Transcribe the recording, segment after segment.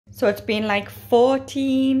So it's been like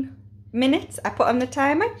 14 minutes I put on the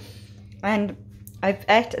timer, and I've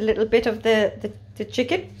ate a little bit of the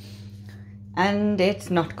chicken and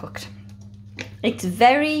it's not cooked. It's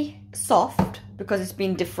very soft because it's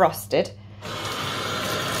been defrosted,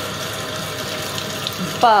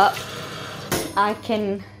 but I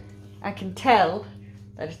can tell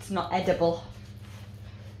that it's not edible.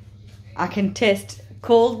 I can taste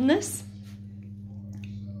coldness.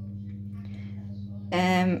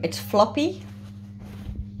 It's floppy.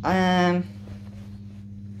 Kind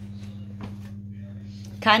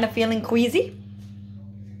of feeling queasy.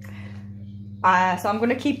 So I'm going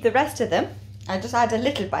to keep the rest of them. I just had a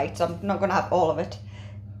little bite, so I'm not going to have all of it,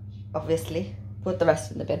 obviously. Put the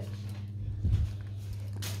rest in the bin.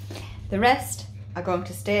 The rest are going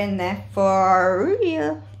to stay in there for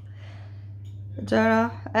real. I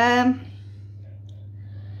don't know.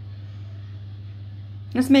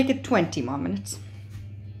 Let's make it 20 more minutes.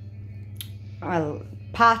 Well,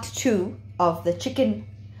 part 2 of the chicken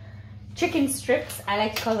strips. I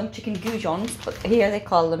like to call them chicken goujons, but here they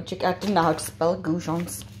call them chicken. I didn't know how to spell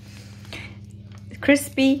goujons.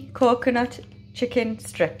 Crispy coconut chicken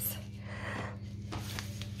strips.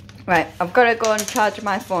 Right, I've got to go and charge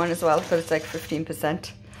my phone as well because it's like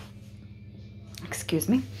 15%. Excuse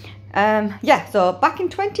me. Yeah, so back in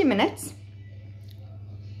 20 minutes.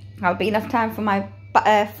 That'll be enough time for my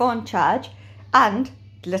phone charge, and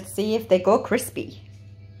let's see if they go crispy.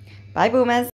 Bye, boomers.